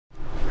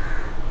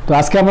তো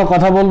আজকে আমরা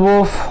কথা বলবো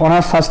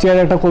অনার্স ফার্স্ট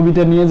ইয়ারের একটা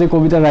কবিতা নিয়ে, যে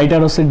কবিতার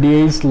রাইটার হচ্ছে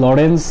D.H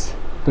লরেন্স।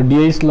 তো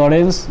D.H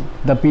লরেন্স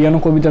দ্য পিয়ানো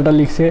কবিতাটা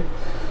লিখছে।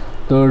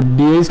 তো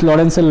D.H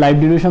লরেন্সের লাইফ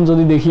ডিউরেশন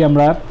যদি দেখি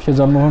আমরা, সে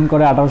জন্মগ্রহণ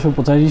করে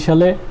 1885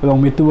 সালে এবং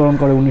মৃত্যুবরণ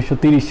করে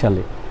 1930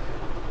 সালে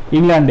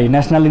ইংল্যান্ডে,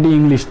 ন্যাশনালিটি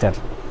ইংলিশ তার।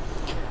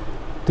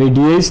 তো এই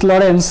D.H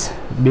লরেন্স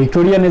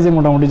ভিক্টোরিয়ান এজে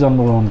মোটামুটি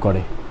জন্মগ্রহণ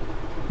করে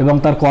এবং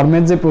তার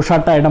কর্মের যে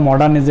প্রসারটা এটা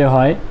মডার্ন এজে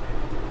হয়।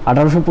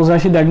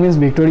 1885 দ্যাট মিনস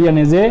ভিক্টোরিয়ান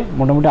এজে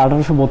মোটামুটি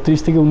 1832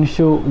 থেকে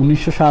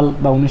 1900 সাল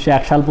বা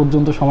 1901 সাল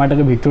পর্যন্ত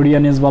সময়টাকে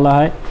ভিক্টোরিয়ান এজ বলা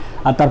হয়।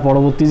 আর তার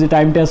পরবর্তী যে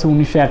টাইমটা আছে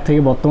 1901 থেকে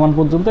বর্তমান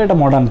পর্যন্ত, এটা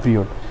মডার্ন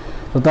পিরিয়ড।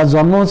 তো তার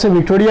জন্ম হচ্ছে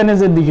ভিক্টোরিয়ান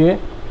এজের দিকে,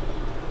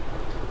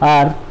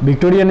 আর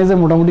ভিক্টোরিয়ান এজের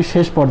মোটামুটি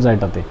শেষ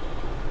পর্যায়টাতে।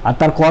 আর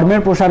তার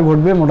কর্মের প্রসার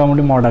ঘটবে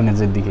মোটামুটি মডার্ন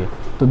এজের দিকে।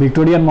 তো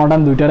ভিক্টোরিয়ান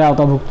মডার্ন দুইটারে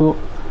আওতাভুক্ত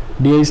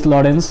D.H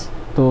লরেন্স।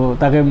 তো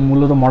তাকে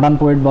মূলত মডার্ন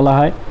পোয়েট বলা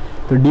হয়।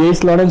 তো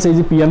D.H লরেন্স এই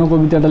যে পিয়ানো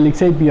কবিতাটা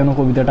লিখছে, এই পিয়ানো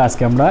কবিতাটা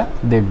আজকে আমরা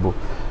দেখব।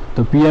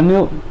 তো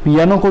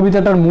পিয়ানো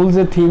কবিতাটার মূল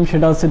যে থিম,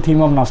 সেটা হচ্ছে থিম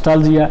অফ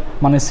নস্টালজিয়া,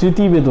 মানে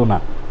স্মৃতি বেদনা।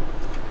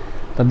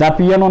 তো দ্য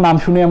পিয়ানো নাম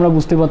শুনে আমরা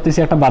বুঝতে পারতেছি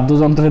একটা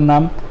বাদ্যযন্ত্রের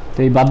নাম। তো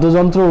এই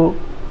বাদ্যযন্ত্র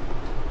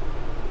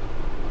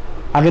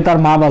আগে তার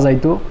মা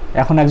বাজাইতো,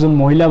 এখন একজন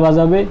মহিলা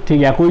বাজাবে ঠিক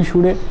একই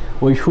সুরে।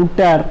 ওই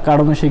সুরটার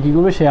কারণে সে কী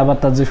করবে, সে আবার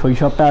তার যে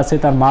শৈশবটা আছে,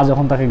 তার মা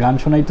যখন তাকে গান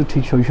শোনাইতো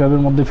ঠিক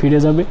শৈশবের মধ্যে ফিরে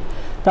যাবে।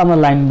 তো আমরা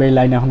লাইন বাই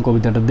লাইন এখন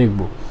কবিতাটা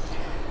দেখব।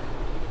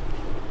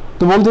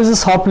 তো বলতেছে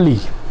সফটলি,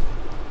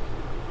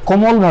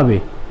 কোমলভাবে,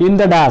 ইন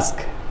দ্য ডাস্ক,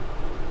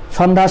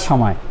 সন্ধ্যার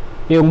সময়,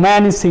 a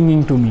man is singing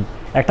to me,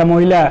 একটা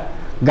মহিলা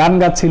গান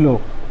গাচ্ছিল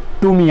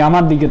টু মি,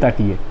 আমার দিকে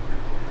তাকিয়ে।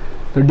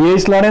 তো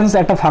D.H লরেন্স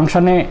একটা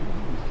ফাংশানে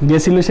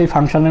গেছিল, সেই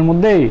ফাংশানের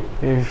মধ্যে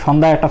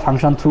সন্ধ্যায় একটা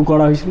ফাংশান থ্রু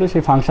করা হয়েছিল।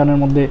 সেই ফাংশানের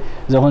মধ্যে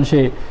যখন সে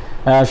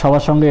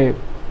সবার সঙ্গে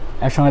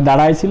একসঙ্গে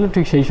দাঁড়াইছিল,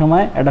 ঠিক সেই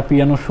সময় একটা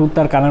পিয়ানোর সুর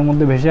তার কানের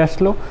মধ্যে ভেসে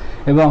আসলো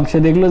এবং সে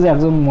দেখলো যে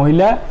একজন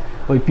মহিলা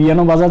ওই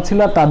পিয়ানো বাজাচ্ছিল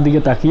আর তার দিকে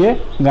তাকিয়ে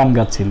গান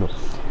গাচ্ছিল,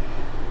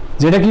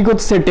 যেটা কি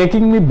করতেছে,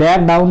 taking me back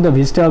down the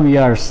vista of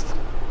years,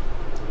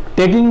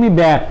 taking me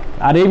back.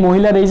 আর এই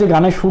মহিলার এই যে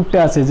গানের সুরটা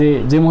আছে,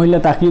 যে মহিলা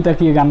তাকিয়ে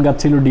তাকিয়ে গান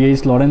গাচ্ছিল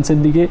D.H লরেন্সের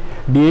দিকে,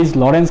 D.H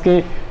লরেন্সকে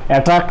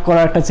অ্যাট্রাক্ট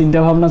করার একটা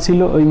চিন্তাভাবনা ছিল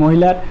ওই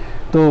মহিলার।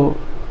 তো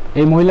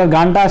এই মহিলার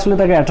গানটা আসলে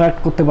তাকে অ্যাট্রাক্ট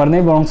করতে পারে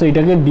নাই, বরং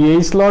এটাকে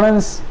D.H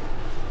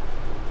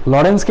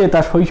লরেন্সকে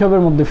তার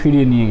শৈশবের মধ্যে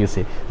ফিরিয়ে নিয়ে গেছে।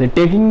 যে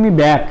টেকিং মি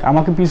ব্যাক,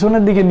 আমাকে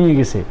পিছনের দিকে নিয়ে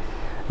গেছে,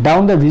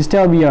 down the vista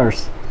of years,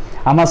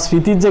 আমার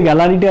স্মৃতির যে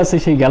গ্যালারিটা আছে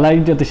সেই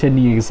গ্যালারিটাতে সে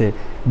নিয়ে গেছে।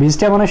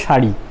 ভিস্টা মানে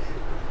শাড়ি,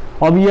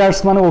 অফ ইয়ার্স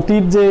মানে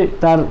অতীত যে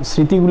তার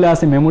স্মৃতিগুলো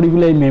আছে,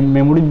 মেমোরিগুলো, এই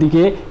মেমোরির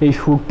দিকে এই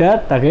সুরটা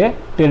তাকে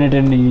টেনে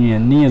টেনে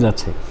নিয়ে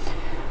যাচ্ছে।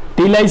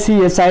 Till I C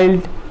a child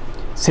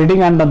sitting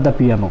under the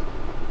piano,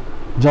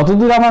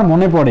 যতদূর আমার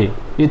মনে পড়ে,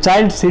 a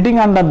child sitting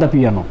under the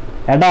piano,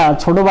 একটা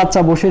ছোট বাচ্চা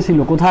বসেছিল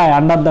কোথায়,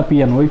 আন্ডার দ্য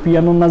পিয়ানো, ওই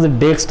পিয়ানোর না যে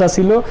ডেস্কটা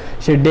ছিল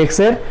সেই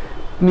ডেস্কের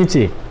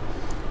নিচে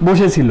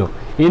বসেছিল।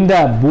 In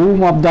the broom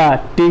of the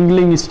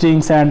tingling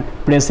strings and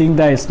pressing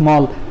the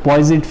small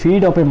পয়েজিড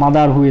feed of a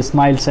mother who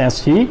smiles as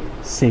she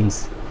sings.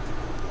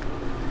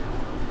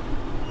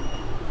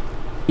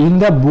 In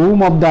the broom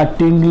of the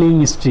tingling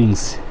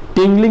strings,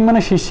 tingling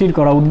মানে শিরশির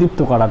করা, উদ্দীপ্ত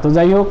করা। তো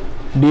যাই হোক,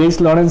 D.H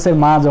লরেন্সের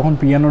মা যখন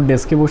পিয়ানোর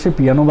ডেস্কে বসে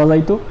পিয়ানো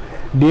বাজাইতো,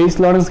 D.H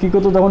লরেন্স কী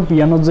করতো, তখন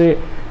পিয়ানোর যে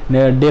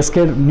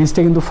ডেস্কের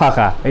নিচটা কিন্তু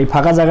ফাঁকা, এই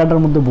ফাঁকা জায়গাটার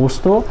মধ্যে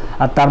বসতো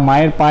আর তার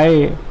মায়ের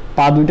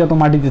পা দুইটা তো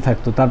মাটিতে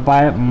থাকতো, তার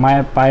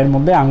মায়ের পায়ের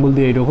মধ্যে আঙ্গুল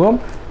দিয়ে এরকম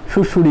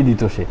সুড়সুড়ি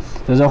দিত সে।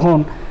 তো যখন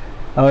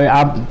ওই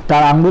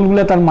তার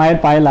আঙ্গুলগুলো তার মায়ের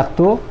পায়ে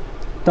লাগতো,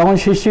 তখন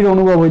শিরশির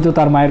অনুভব হইতো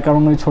তার মায়ের,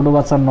 কারণ ওই ছোটো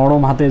বাচ্চার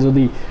নরম হাতে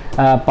যদি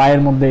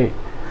পায়ের মধ্যে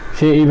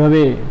সে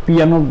এইভাবে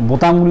পিয়ানোর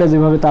বোতামগুলো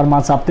যেভাবে তার মা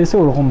চাপতেছে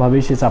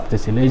ওরকমভাবেই সে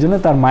চাপতেছিল। এই জন্য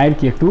তার মায়ের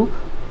কি একটু,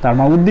 তার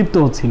মা উদ্দীপ্ত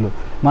হচ্ছিল,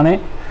 মানে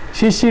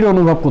শিরশির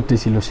অনুভব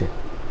করতেছিল সে।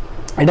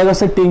 এটা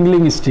হচ্ছে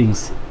tingling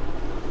strings.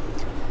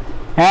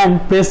 And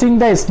pressing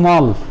the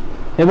small,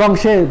 এবং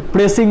সে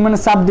প্রেসিং মানে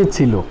চাপ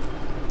দিচ্ছিল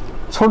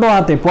ছোটো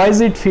হাতে,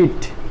 পয়েজিড ফিট,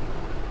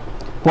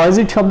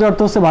 পয়েজিড শব্দের অর্থ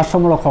হচ্ছে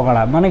ভারসাম্য রক্ষা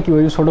করা, মানে কি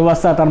ওই ছোটো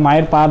বাচ্চা তার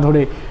মায়ের পা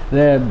ধরে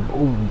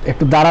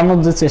একটু দাঁড়ানোর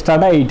যে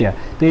চেষ্টাটা এইটা।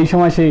 তো এই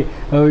সময় সে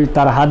ওই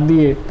তার হাত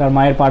দিয়ে তার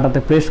মায়ের পাটাতে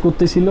প্রেস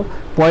করতেছিল,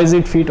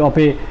 পয়েজিড fit of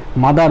a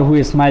mother who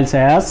smiles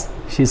as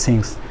she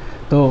sings.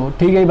 তো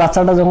ঠিক এই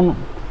বাচ্চাটা যখন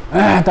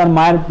তার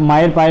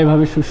মায়ের পায়ে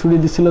ভাবে সুড়সুড়ি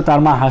দিচ্ছিল, তার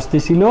মা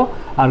হাসতেছিল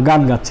আর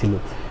গান গাচ্ছিল।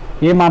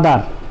 এ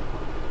মাদার,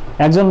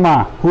 একজন মা,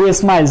 হু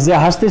স্মাইলস, যে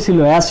হাসতেছিল,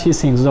 অ্যাজ শি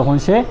সিংস, যখন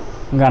সে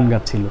গান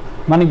গাচ্ছিল।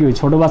 মানে কি ওই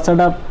ছোটো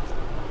বাচ্চাটা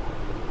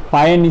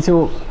পায়ের নিচে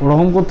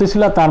ওরকম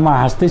করতেছিল, তার মা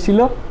হাসতেছিল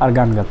আর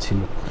গান গাচ্ছিল।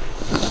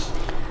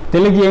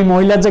 তাহলে কি এই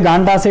মহিলার যে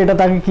গানটা আছে এটা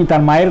তাকে কি,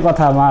 তার মায়ের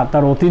কথা,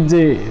 তার অতীত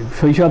যে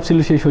শৈশব ছিল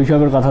সেই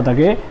শৈশবের কথা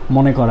তাকে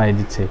মনে করাই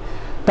দিচ্ছে।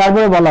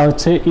 তারপরে বলা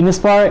হচ্ছে,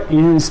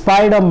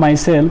 inspired of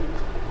myself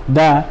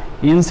the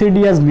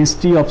insidious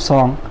mystery of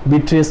song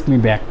বিট্রেস me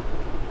back.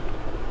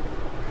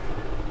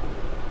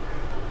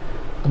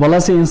 বলা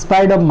আছে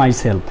ইনস্পায়ার্ড অফ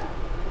মাইসেলফ,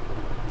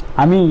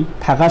 আমি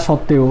থাকা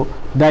সত্ত্বেও,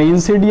 the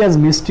insidious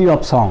mystery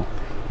of song,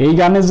 এই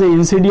গানের যে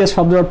ইনসিডিয়াস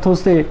শব্দের অর্থ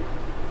হচ্ছে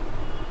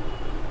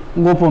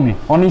গোপনে,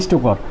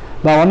 অনিষ্টকর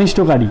বা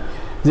অনিষ্টকারী,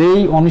 যে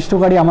এই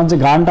অনিষ্টকারী আমার যে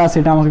গানটা আছে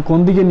এটা আমাকে কোন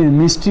দিকে নিয়ে,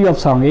 মিস্ট্রি অফ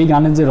সং, এই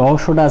গানের যে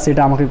রহস্যটা আছে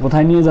এটা আমাকে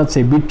কোথায় নিয়ে যাচ্ছে,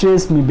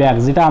 বিট্রেস মি ব্যাক,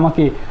 যেটা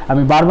আমাকে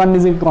আমি বারবার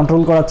নিজেকে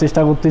কন্ট্রোল করার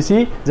চেষ্টা করতেছি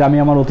যে আমি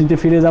আমার অতীতে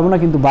ফিরে যাব না,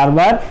 কিন্তু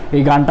বারবার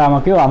এই গানটা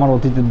আমাকেও আমার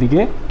অতীতের দিকে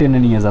টেনে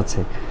নিয়ে যাচ্ছে।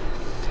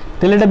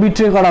 তাহলে এটা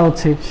বিট্রে করা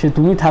হচ্ছে, সে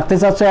তুমি থাকতে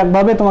চাচ্ছ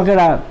একভাবে, তোমাকে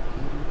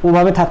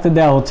ওভাবে থাকতে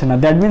দেওয়া হচ্ছে না,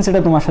 দ্যাট মিনস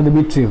এটা তোমার সাথে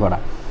বিট্রে করা।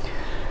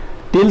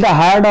 Till the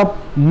heart of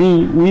me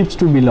weeps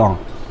two belong,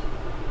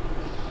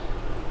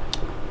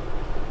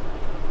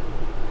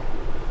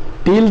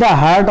 till the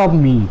heart of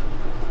me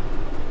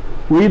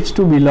weeps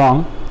to belong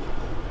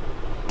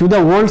to the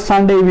old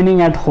Sunday evening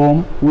at home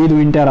with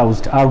winter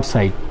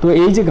outside। তো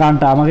এই যে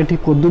গানটা আমাকে ঠিক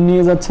কতদূর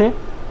নিয়ে যাচ্ছে,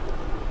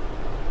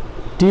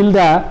 till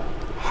the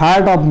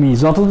heart of me,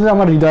 যতদূর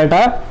আমার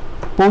হৃদয়টা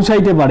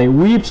পৌঁছাইতে পারে,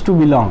 weeps to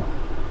belong,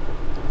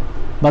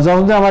 বা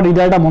যতদূর আমার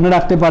হৃদয়টা মনে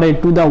রাখতে পারে,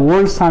 to the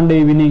old Sunday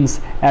evenings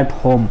at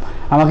home,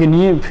 আমাকে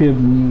নিয়ে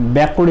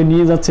ব্যাক করে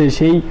নিয়ে যাচ্ছে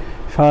সেই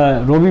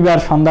রবিবার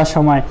সন্ধ্যার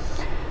সময়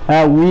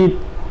উইথ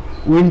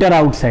উইন্টার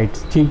আউটসাইড,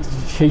 ঠিক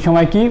সেই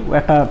সময় কি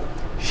একটা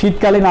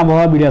শীতকালীন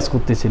আবহাওয়া বিরাজ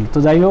করতেছিল। তো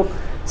যাই হোক,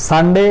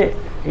 সানডে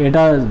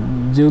এটা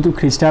যেহেতু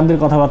খ্রিস্টানদের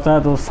কথাবার্তা,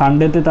 তো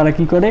সানডেতে তারা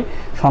কি করে,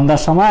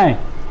 সন্ধ্যার সময়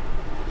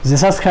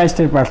জেসাস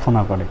খ্রাইস্টের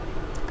প্রার্থনা করে।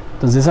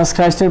 তো জেসাস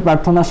খ্রাইস্টের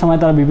প্রার্থনার সময়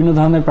তারা বিভিন্ন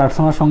ধরনের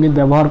প্রার্থনা সঙ্গীত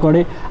ব্যবহার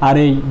করে, আর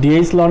এই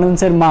D.H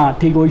লরেন্সের মা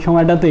ঠিক ওই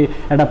সময়টাতে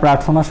একটা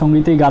প্রার্থনা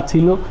সঙ্গীতেই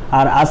গাচ্ছিল,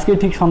 আর আজকে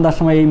ঠিক সন্ধ্যার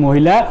সময় এই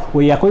মহিলা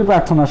ওই একই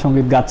প্রার্থনা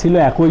সঙ্গীত গাচ্ছিল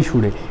একই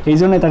সুরে, এই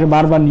জন্যই তাকে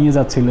বারবার নিয়ে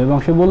যাচ্ছিল। এবং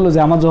সে বলল যে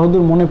আমার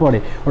যতদূর মনে পড়ে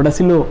ওটা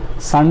ছিল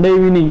সানডে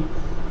ইভিনিং,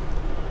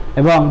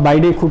 এবং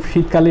বাইরে খুব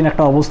শীতকালীন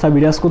একটা অবস্থা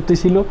বিরাজ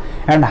করতেছিল।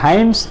 And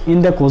hymns in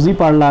the cosy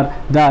parlour,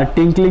 the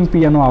টিঙ্কলিং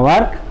piano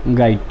hour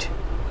guide.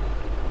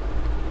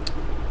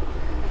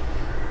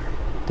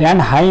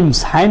 And hymns,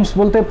 hymns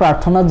বলতে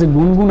প্রার্থনার যে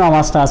গুনগুন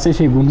আওয়াজটা আছে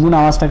সেই গুনগুন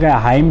আওয়াজটাকে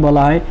হাইম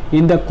বলা হয়।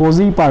 In the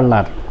cosy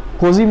parlour,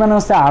 cosy মানে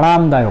হচ্ছে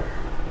আরামদায়ক,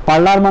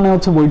 পার্লার মানে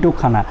হচ্ছে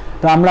বৈঠকখানা।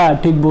 তো আমরা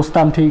ঠিক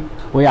বসতাম ঠিক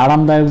ওই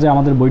আরামদায়ক যে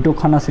আমাদের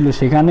বৈঠকখানা ছিল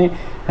সেখানে,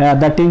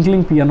 দ্য টিঙ্কলিং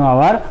পিয়ানো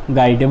আওয়ার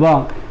গাইড, এবং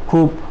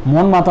খুব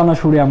মন মাতানো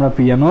সুরে আমরা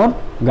পিয়ানোর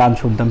গান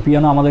শুনতাম,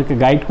 পিয়ানো আমাদেরকে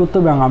গাইড করতো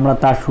এবং আমরা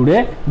তার সুরে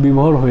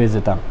বিভোর হয়ে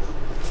যেতাম।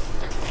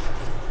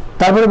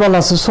 তারপরে বলা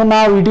আছে, so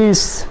now it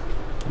is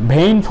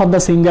vein for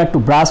the singer two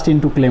ব্রাস্ট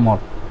into ক্লেমর।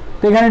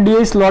 তো এখানে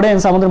D.H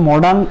লরেন্স আমাদের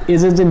মডার্ন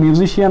এজের যে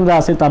মিউজিশিয়ানরা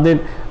আছে তাদের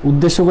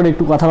উদ্দেশ্য করে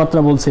একটু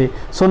কথাবার্তা বলছে।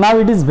 So now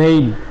it is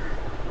vein,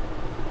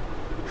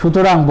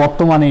 সুতরাং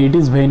বর্তমানে ইট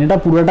ইজ ভেইন, এটা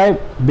পুরোটাই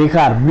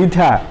বেকার,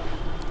 বৃথা।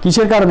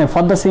 কিসের কারণে?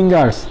 For the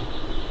singers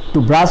two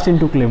ব্রাস্ট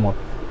into ক্লেমর।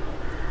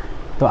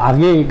 তো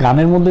আগে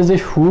গানের মধ্যে যে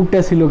সুরটা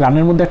ছিল,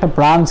 গানের মধ্যে একটা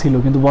প্রাণ ছিল,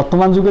 কিন্তু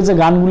বর্তমান যুগে যে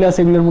গানগুলো আছে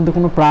এগুলোর মধ্যে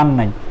কোনো প্রাণ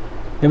নাই।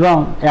 এবং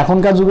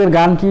এখনকার যুগের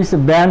গান কি হচ্ছে,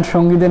 ব্যান্ড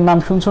সঙ্গীতের নাম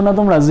শুনছো না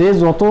তোমরা, যে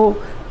যত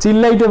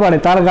চিল্লাইতে পারে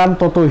তার গান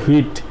তত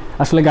হিট।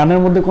 আসলে গানের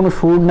মধ্যে কোনো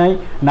সুর নাই,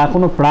 না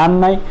কোনো প্রাণ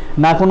নাই,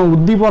 না কোনো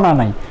উদ্দীপনা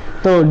নাই।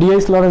 তো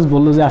D.H লরেন্স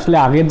বললো যে আসলে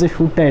আগের যে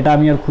সুরটা এটা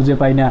আমি আর খুঁজে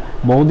পাই না,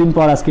 বহুদিন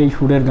পর আজকে এই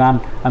সুরের গান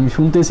আমি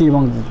শুনতেছি,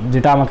 এবং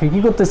যেটা আমাকে কি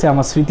করতেছে,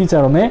 আমার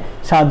স্মৃতিচারণে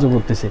সাহায্য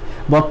করতেছে।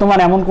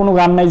 বর্তমানে এমন কোনো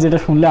গান নাই যেটা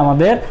শুনলে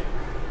আমাদের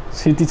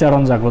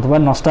স্মৃতিচারণ জাগ্রত বা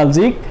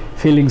নস্টালজিক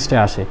ফিলিংসটা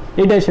আসে।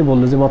 এটাই সে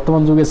বললো যে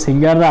বর্তমান যুগের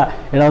সিঙ্গাররা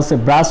এরা হচ্ছে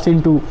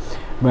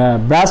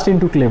ব্রাস্ট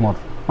ইনটু ক্লেমর,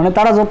 মানে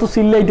তারা যত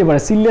চিল্লাইতে পারে,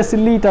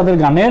 চিল্লেই তাদের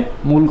গানের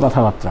মূল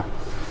কথাবার্তা।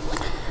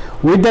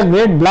 With the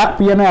great black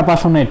piano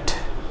অ্যাপাশনেট,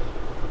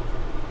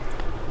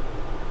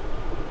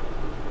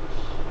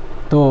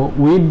 তো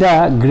with the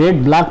great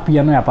black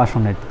piano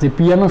অ্যাপাশনেট, যে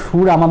পিয়ানো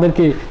সুর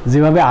আমাদেরকে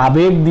যেভাবে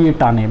আবেগ দিয়ে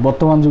টানে,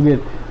 বর্তমান যুগের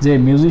যে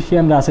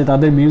মিউজিশিয়ানরা আছে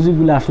তাদের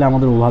মিউজিকগুলো আসলে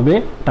আমাদের ওভাবে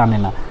টানে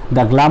না।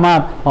 The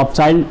Glamour of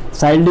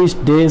childish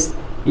days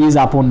is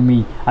আপন মি,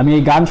 আমি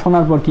এই গান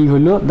শোনার পর কি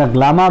হইলো, দ্য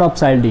গ্ল্যামার অফ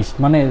চাইল্ডিশ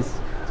মানে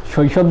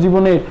শৈশব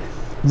জীবনের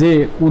যে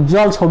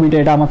উজ্জ্বল ছবিটা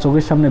এটা আমার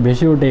চোখের সামনে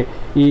ভেসে ওঠে,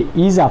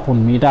 ইজ আপন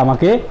মি, এটা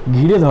আমাকে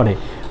ঘিরে ধরে।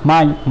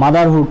 মাই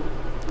motherhood,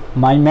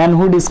 my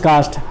manhood is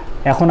caste,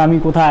 এখন আমি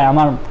কোথায়,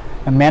 আমার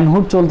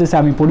ম্যানহুড চলতেছে,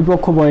 আমি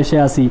পরিপক্ক বয়সে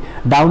আছি।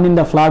 Down in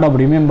the flood of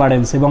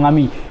remembrance, এবং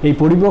আমি এই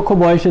পরিপক্ক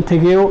বয়সে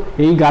থেকেও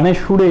এই গানের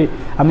সুরে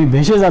আমি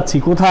ভেসে যাচ্ছি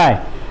কোথায়,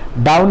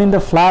 down in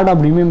the flood of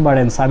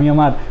remembrance, আমি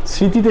আমার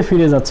স্মৃতিতে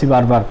ফিরে যাচ্ছি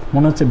বারবার,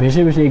 মনে হচ্ছে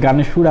ভেসে ভেসে এই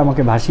গানের সুর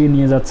আমাকে ভাসিয়ে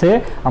নিয়ে যাচ্ছে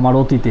আমার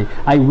অতীতে।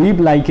 I weep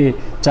like a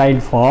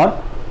child for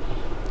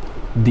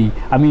the,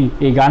 আমি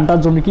এই গানটার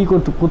জন্য কী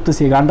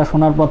করতেছি, এই গানটা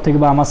শোনার পর থেকে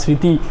বা আমার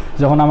স্মৃতি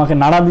যখন আমাকে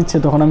নাড়া দিচ্ছে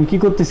তখন আমি কি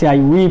করতেছি, I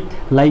weep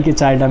like a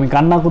child, আমি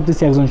কান্না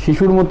করতেছি একজন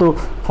শিশুর মতো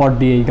ফর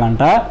দি, এই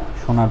গানটা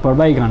শোনার পর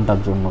বা এই গানটার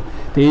জন্য।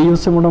 তো এই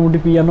হচ্ছে মোটামুটি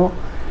পিয়ানো।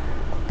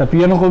 তা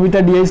পিয়ানো কবিতা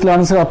D.H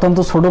লরেন্সের অত্যন্ত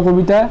ছোট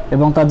কবিতা,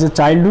 এবং তার যে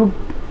চাইল্ডহুড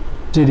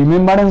যে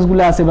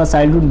রিমেম্বারেন্সগুলো আছে বা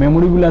চাইল্ডহুড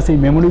মেমোরিগুলো আছে, এই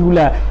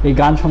মেমোরিগুলো এই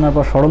গান শোনার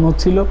পর স্মরণ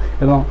হচ্ছিল,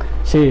 এবং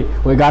সে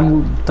ওই গান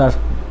তার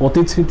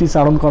অতীত স্মৃতি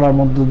চারণ করার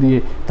মধ্য দিয়ে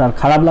তার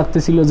খারাপ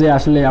লাগতেছিল যে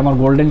আসলে আমার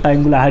গোল্ডেন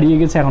টাইমগুলো হারিয়ে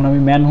গেছে, এখন আমি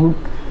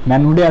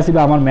ম্যানহুডে আছি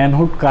বা আমার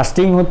ম্যানহুড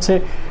কাস্টিং হচ্ছে।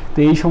 তো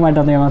এই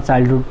সময়টাতে আমার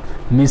চাইল্ডহুড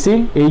মিসিং,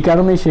 এই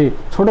কারণেই সে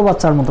ছোট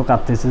বাচ্চার মতো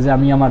কাঁদতেছে যে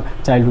আমি আমার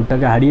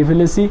চাইল্ডহুডটাকে হারিয়ে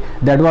ফেলেছি,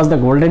 that was the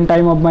golden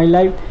time of my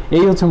life.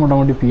 এই হচ্ছে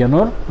মোটামুটি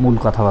পিয়ানোর মূল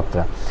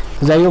কথাবার্তা।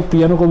 যাই হোক,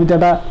 পিয়ানো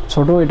কবিতাটা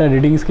ছোট, এটা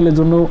রিডিং স্কিলের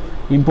জন্য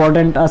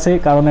ইম্পর্ট্যান্ট আছে,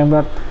 কারণ আমরা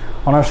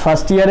অনার্স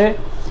ফার্স্ট ইয়ারে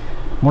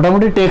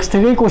মোটামুটি টেক্সট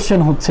থেকেই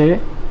কোশ্চেন হচ্ছে।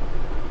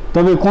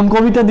 তবে কোন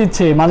কবিতা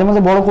দিচ্ছে, মাঝে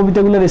মাঝে বড়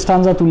কবিতাগুলোর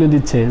স্টানজা তুলে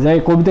দিচ্ছে, যে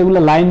কবিতাগুলো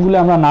লাইনগুলো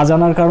আমরা না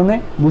জানার কারণে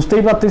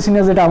বুঝতেই পারতেছি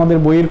না যেটা আমাদের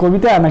বইয়ের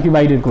কবিতা নাকি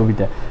বাইরের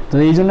কবিতা। তো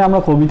এই জন্য আমরা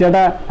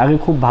কবিতাটা আগে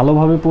খুব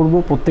ভালোভাবে পড়বো,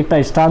 প্রত্যেকটা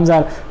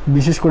স্টানজার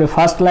বিশেষ করে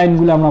ফার্স্ট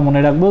লাইনগুলো আমরা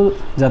মনে রাখবো,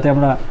 যাতে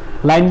আমরা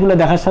লাইনগুলো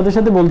দেখার সাথে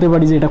সাথে বলতে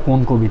পারি যে এটা কোন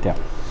কবিতা।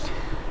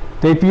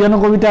 তো এই পিয়ানো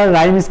কবিতার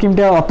রাইম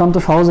স্কিমটা অত্যন্ত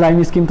সহজ রাইম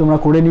স্কিম, তোমরা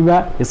করে নিবা।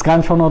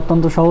 স্ক্যানশন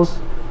অত্যন্ত সহজ,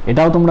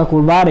 এটাও তোমরা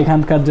করবা। আর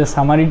এখানকার যে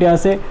সামারিটা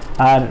আছে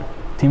আর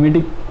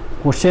থিমেটিক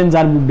কোশ্চেন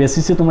যার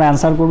বেসিসে তোমরা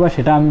অ্যান্সার করবা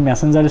সেটা আমি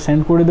মেসেঞ্জারে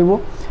সেন্ড করে দেবো।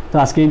 তো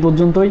আজকে এই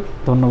পর্যন্তই,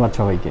 ধন্যবাদ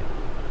সবাইকে।